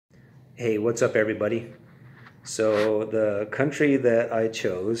Hey, what's up, everybody? So, the country that I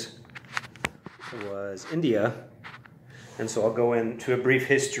chose was India, and so I'll go into a brief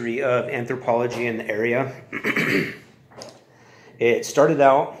history of anthropology in the area. It started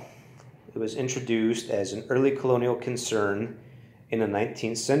out, it was introduced as an early colonial concern in the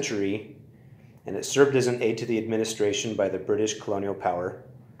 19th century, and it served as an aid to the administration by the British colonial power.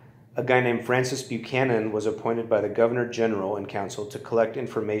 A guy named Francis Buchanan was appointed by the Governor General and Council to collect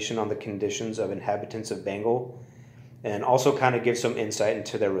information on the conditions of inhabitants of Bengal and also kind of give some insight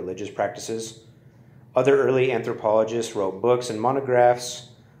into their religious practices. Other early anthropologists wrote books and monographs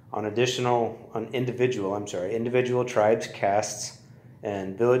on individual tribes, castes,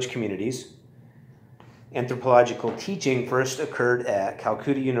 and village communities. Anthropological teaching first occurred at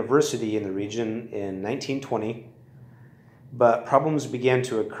Calcutta University in the region in 1920. But problems began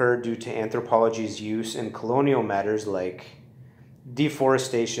to occur due to anthropology's use in colonial matters like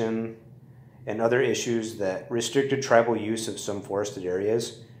deforestation and other issues that restricted tribal use of some forested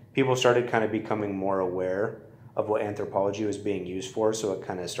areas. People started kind of becoming more aware of what anthropology was being used for, so it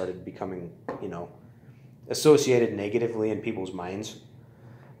kind of started becoming, associated negatively in people's minds.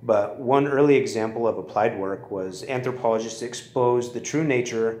 But one early example of applied work was anthropologists exposed the true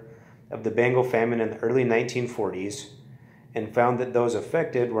nature of the Bengal famine in the early 1940s and found that those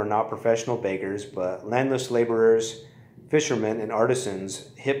affected were not professional beggars, but landless laborers, fishermen, and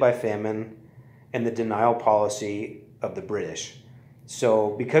artisans hit by famine and the denial policy of the British.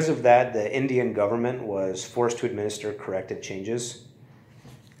 So because of that, the Indian government was forced to administer corrective changes.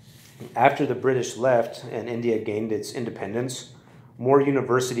 After the British left and India gained its independence, more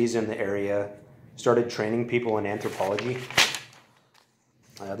universities in the area started training people in anthropology.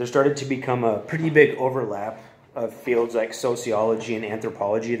 There started to become a pretty big overlap of fields like sociology and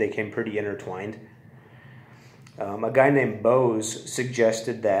anthropology. They came pretty intertwined. A guy named Bose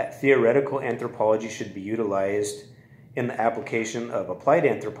suggested that theoretical anthropology should be utilized in the application of applied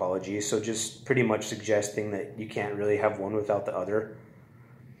anthropology, so just pretty much suggesting that you can't really have one without the other.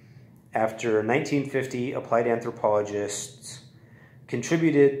 After 1950, applied anthropologists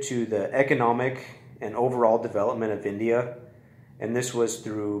contributed to the economic and overall development of India, and this was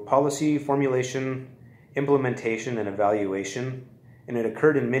through policy formulation, implementation, and evaluation, and it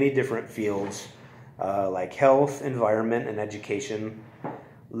occurred in many different fields like health, environment, and education,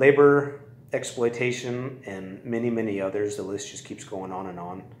 labor, exploitation, and many, many others. The list just keeps going on and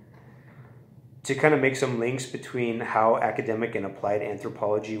on. To kind of make some links between how academic and applied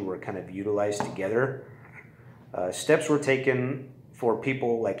anthropology were kind of utilized together, steps were taken for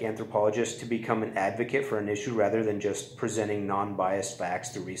people like anthropologists to become an advocate for an issue rather than just presenting non-biased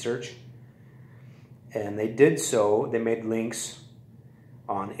facts through research. And they did so, they made links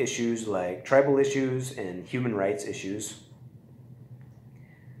on issues like tribal issues and human rights issues.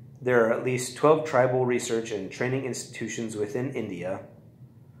 There are at least 12 tribal research and training institutions within India.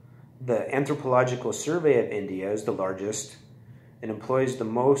 The Anthropological Survey of India is the largest and employs the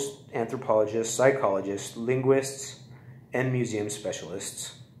most anthropologists, psychologists, linguists, and museum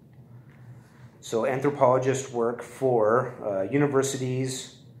specialists. So anthropologists work for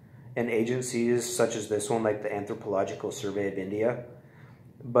universities and agencies such as this one, like the Anthropological Survey of India,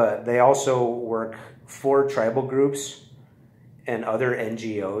 but they also work for tribal groups and other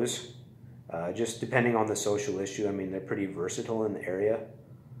NGOs, just depending on the social issue. I mean, they're pretty versatile in the area,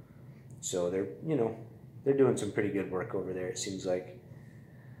 so they're doing some pretty good work over there, it seems like.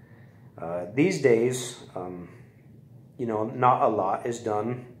 These days, not a lot is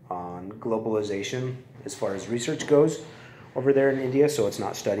done on globalization as far as research goes over there in India, so it's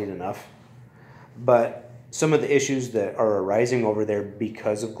not studied enough. But some of the issues that are arising over there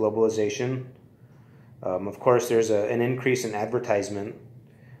because of globalization, of course, there's an increase in advertisement,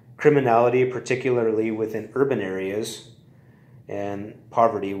 criminality, particularly within urban areas, and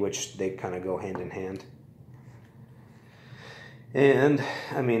poverty, which they kind of go hand in hand. And,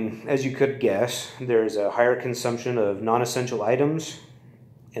 I mean, as you could guess, there's a higher consumption of non-essential items,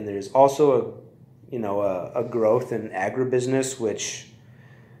 and there's also a growth in agribusiness, which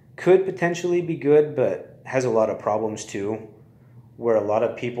could potentially be good, but has a lot of problems too, where a lot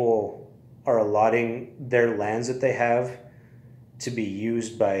of people are allotting their lands that they have to be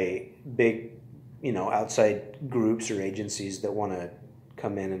used by big, outside groups or agencies that want to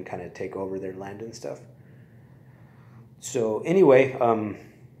come in and kind of take over their land and stuff. So anyway,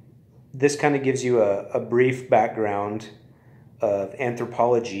 this kind of gives you a brief background of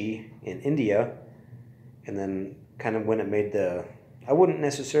anthropology in India, and then kind of when it made I wouldn't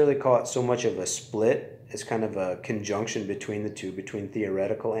necessarily call it so much of a split, as kind of a conjunction between the two, between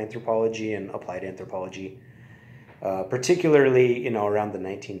theoretical anthropology and applied anthropology. particularly, around the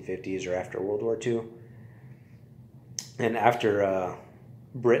 1950s or after World War II. And after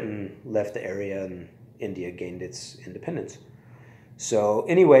Britain left the area and India gained its independence. So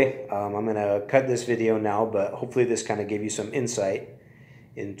anyway, I'm going to cut this video now, but hopefully this kind of gave you some insight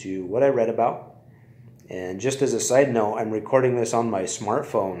into what I read about. And just as a side note, I'm recording this on my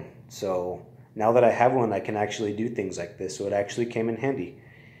smartphone. So now that I have one, I can actually do things like this. So it actually came in handy.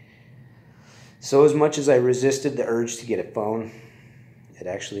 So as much as I resisted the urge to get a phone, it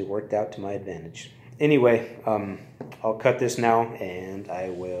actually worked out to my advantage. Anyway, I'll cut this now and I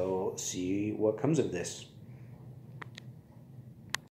will see what comes of this.